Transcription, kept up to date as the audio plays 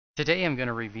Today I'm going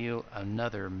to reveal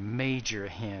another major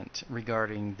hint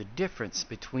regarding the difference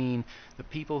between the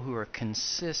people who are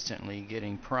consistently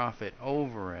getting profit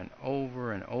over and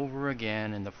over and over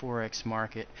again in the Forex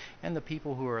market and the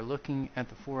people who are looking at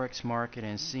the Forex market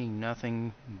and seeing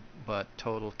nothing but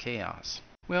total chaos.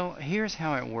 Well, here's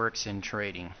how it works in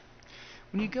trading.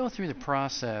 When you go through the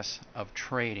process of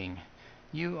trading,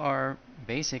 you are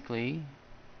basically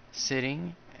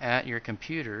sitting at your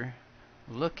computer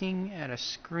looking at a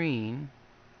screen,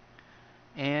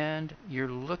 and you're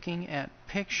looking at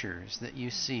pictures that you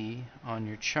see on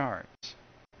your charts.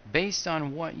 Based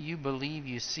on what you believe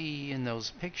you see in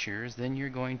those pictures, then you're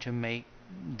going to make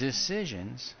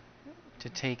decisions to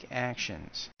take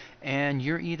actions. And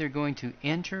you're either going to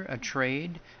enter a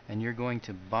trade and you're going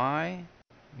to buy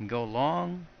and go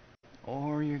long,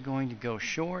 or you're going to go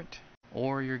short,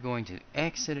 or you're going to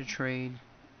exit a trade,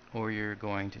 or you're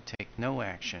going to take no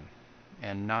action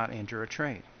and not enter a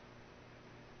trade.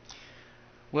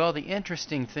 Well, the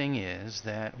interesting thing is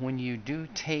that when you do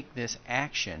take this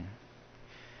action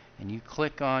and you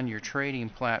click on your trading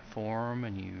platform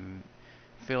and you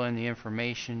fill in the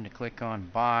information to click on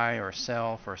buy or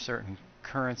sell for a certain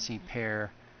currency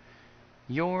pair,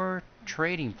 your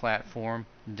trading platform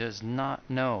does not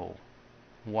know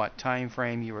what time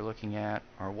frame you are looking at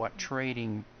or what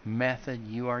trading method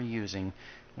you are using.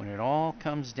 When it all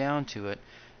comes down to it,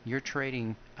 your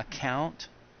trading account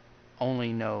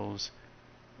only knows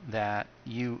that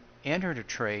you entered a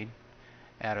trade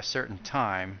at a certain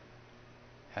time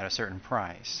at a certain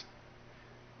price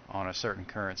on a certain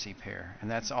currency pair,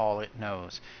 and that's all it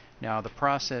knows. Now, the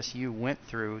process you went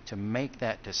through to make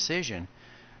that decision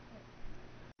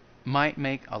might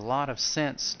make a lot of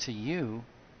sense to you,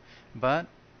 but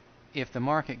if the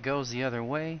market goes the other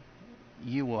way,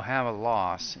 you will have a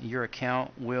loss. Your account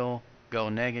will go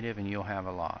negative and you'll have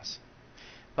a loss.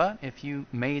 But if you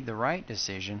made the right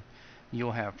decision,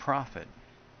 you'll have profit.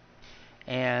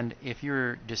 And if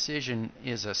your decision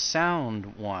is a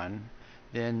sound one,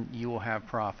 then you will have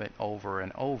profit over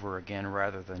and over again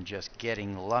rather than just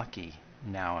getting lucky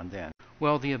now and then.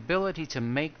 Well, the ability to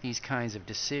make these kinds of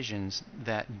decisions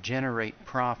that generate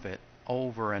profit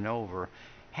over and over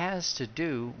has to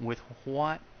do with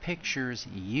what pictures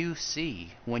you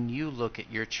see when you look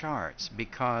at your charts,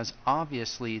 because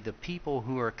obviously the people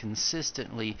who are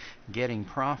consistently getting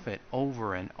profit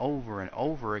over and over and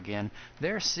over again,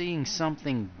 they're seeing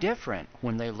something different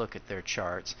when they look at their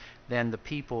charts than the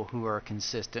people who are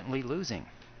consistently losing.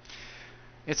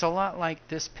 It's a lot like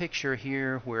this picture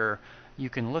here, where you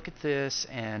can look at this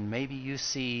and maybe you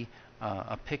see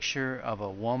a picture of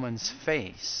a woman's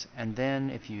face, and then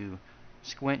if you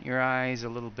squint your eyes a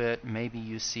little bit, maybe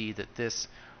you see that this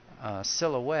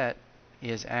silhouette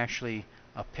is actually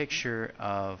a picture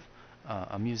of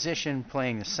a musician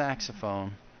playing the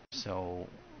saxophone. So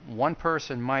one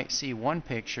person might see one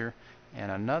picture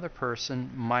and another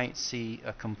person might see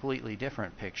a completely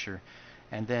different picture,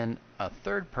 and then a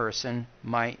third person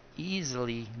might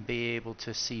easily be able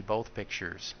to see both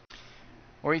pictures.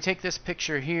 Or you take this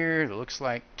picture here, it looks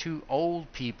like two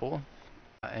old people,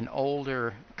 an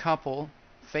older couple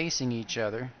facing each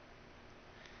other,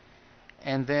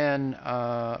 and then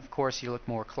of course you look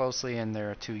more closely and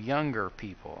there are two younger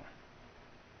people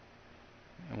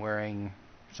wearing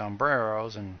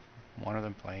sombreros and one of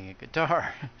them playing a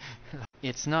guitar.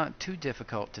 It's not too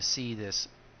difficult to see this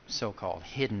so-called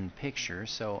hidden picture,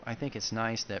 so I think it's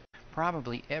nice that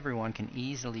probably everyone can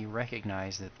easily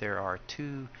recognize that there are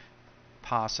two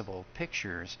possible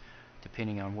pictures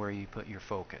depending on where you put your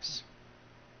focus.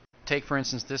 Take for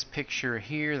instance this picture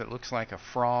here that looks like a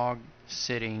frog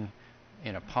sitting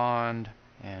in a pond,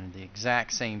 and the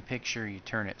exact same picture, you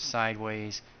turn it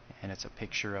sideways and it's a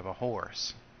picture of a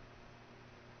horse.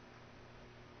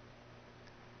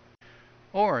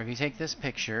 Or if you take this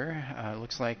picture, it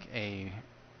looks like a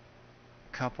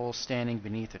couple standing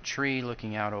beneath a tree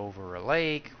looking out over a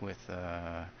lake with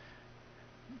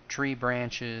tree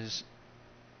branches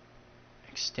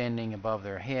extending above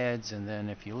their heads, and then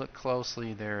if you look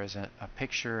closely there is a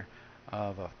picture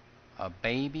of a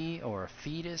baby or a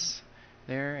fetus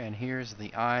there, and here's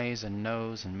the eyes and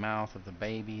nose and mouth of the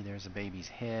baby. There's the baby's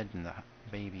head and the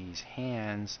baby's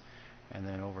hands, and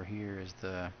then over here is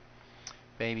the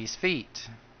baby's feet.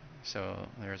 So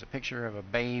there's a picture of a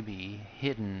baby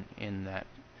hidden in that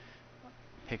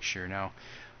picture. Now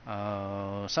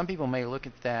some people may look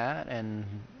at that and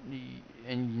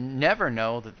never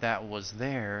know that that was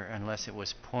there unless it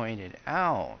was pointed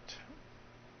out.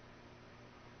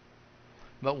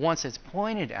 But once it's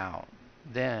pointed out,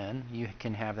 then you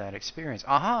can have that experience.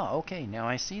 Aha, okay, now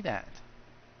I see that.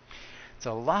 It's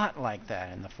a lot like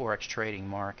that in the Forex trading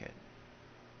market.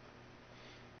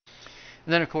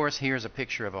 And then of course here's a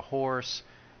picture of a horse,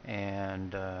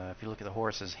 and if you look at the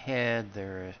horse's head,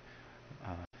 there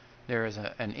is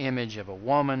an image of a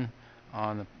woman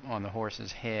on the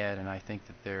horse's head, and I think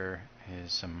that there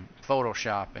is some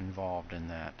Photoshop involved in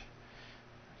that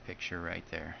picture right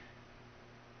there.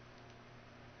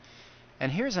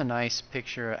 And here's a nice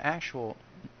picture, an actual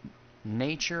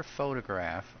nature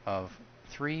photograph of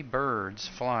 3 birds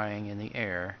flying in the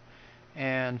air.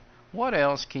 And what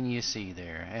else can you see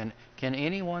there? And can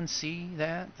anyone see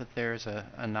that there's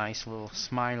a nice little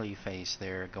smiley face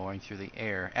there going through the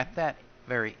air at that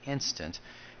very instant,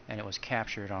 and it was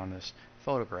captured on this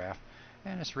photograph,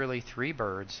 and it's really 3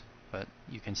 birds, but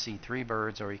you can see 3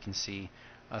 birds or you can see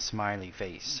a smiley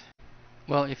face.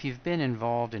 Well, if you've been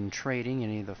involved in trading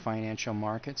any of the financial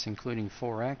markets, including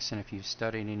Forex, and if you've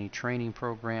studied any training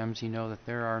programs, you know that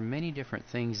there are many different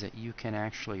things that you can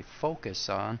actually focus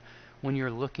on when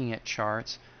you're looking at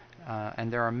charts,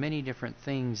 and there are many different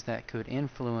things that could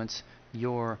influence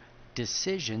your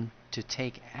decision to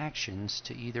take actions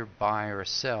to either buy or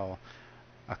sell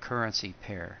a currency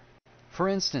pair. For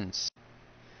instance,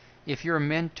 if your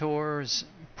mentor's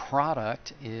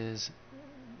product is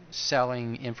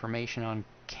selling information on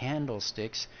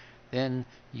candlesticks, then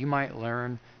you might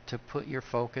learn to put your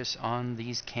focus on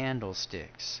these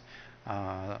candlesticks.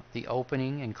 The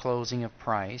opening and closing of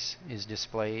price is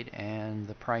displayed and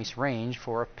the price range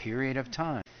for a period of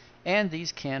time. And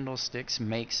these candlesticks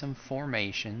make some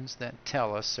formations that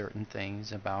tell us certain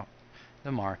things about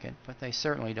the market, but they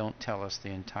certainly don't tell us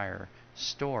the entire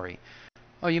story.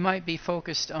 Oh, you might be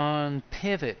focused on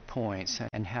pivot points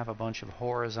and have a bunch of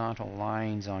horizontal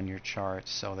lines on your chart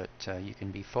so that you can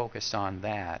be focused on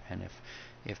that. And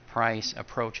if price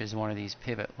approaches one of these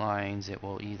pivot lines, it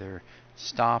will either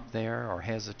stop there or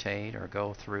hesitate or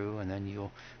go through, and then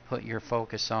you'll put your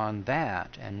focus on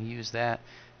that and use that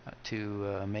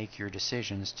to make your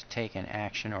decisions to take an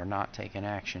action or not take an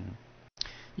action.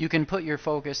 You can put your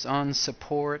focus on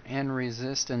support and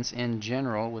resistance in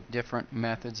general with different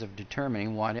methods of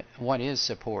determining what is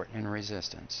support and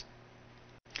resistance.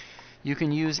 You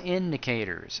can use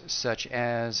indicators such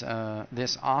as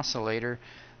this oscillator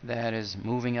that is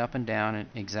moving up and down at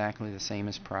exactly the same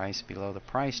as price below the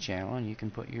price channel, and you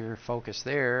can put your focus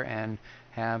there and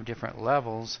have different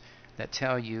levels that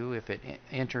tell you if it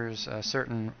enters a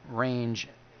certain range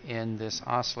in this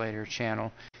oscillator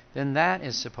channel, then that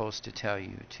is supposed to tell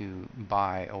you to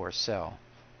buy or sell.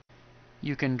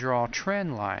 You can draw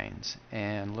trend lines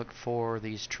and look for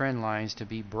these trend lines to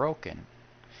be broken,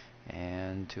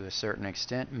 and to a certain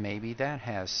extent maybe that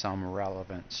has some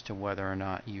relevance to whether or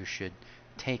not you should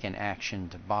take an action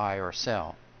to buy or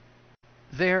sell.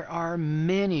 There are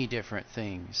many different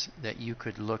things that you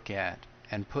could look at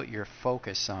and put your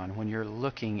focus on when you're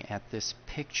looking at this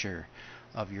picture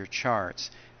of your charts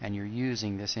and you're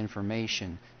using this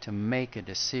information to make a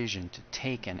decision to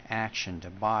take an action to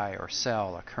buy or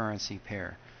sell a currency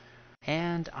pair.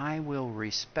 And I will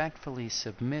respectfully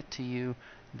submit to you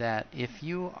that if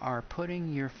you are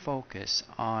putting your focus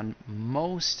on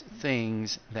most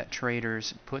things that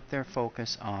traders put their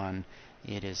focus on,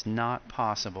 it is not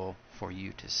possible for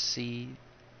you to see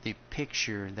the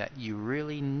picture that you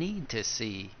really need to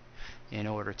see in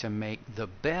order to make the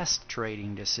best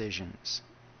trading decisions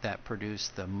that produce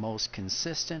the most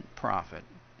consistent profit.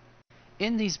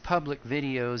 In these public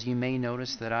videos, you may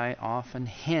notice that I often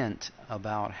hint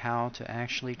about how to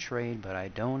actually trade, but I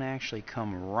don't actually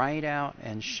come right out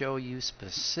and show you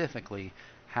specifically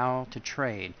how to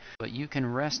trade. But you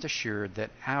can rest assured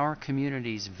that our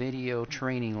community's video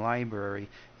training library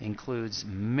includes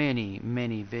many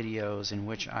videos in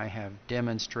which I have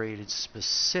demonstrated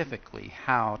specifically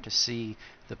how to see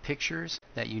the pictures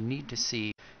that you need to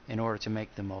see in order to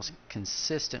make the most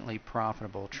consistently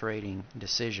profitable trading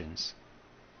decisions.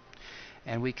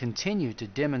 And we continue to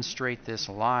demonstrate this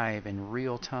live in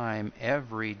real time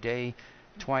every day,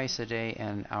 twice a day,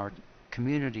 and our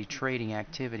community trading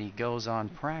activity goes on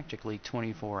practically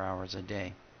 24 hours a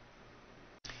day.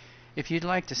 If you'd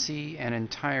like to see an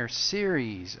entire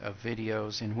series of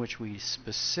videos in which we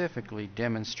specifically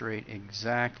demonstrate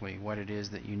exactly what it is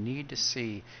that you need to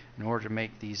see in order to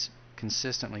make these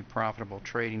consistently profitable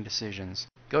trading decisions,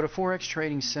 go to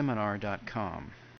forextradingseminar.com.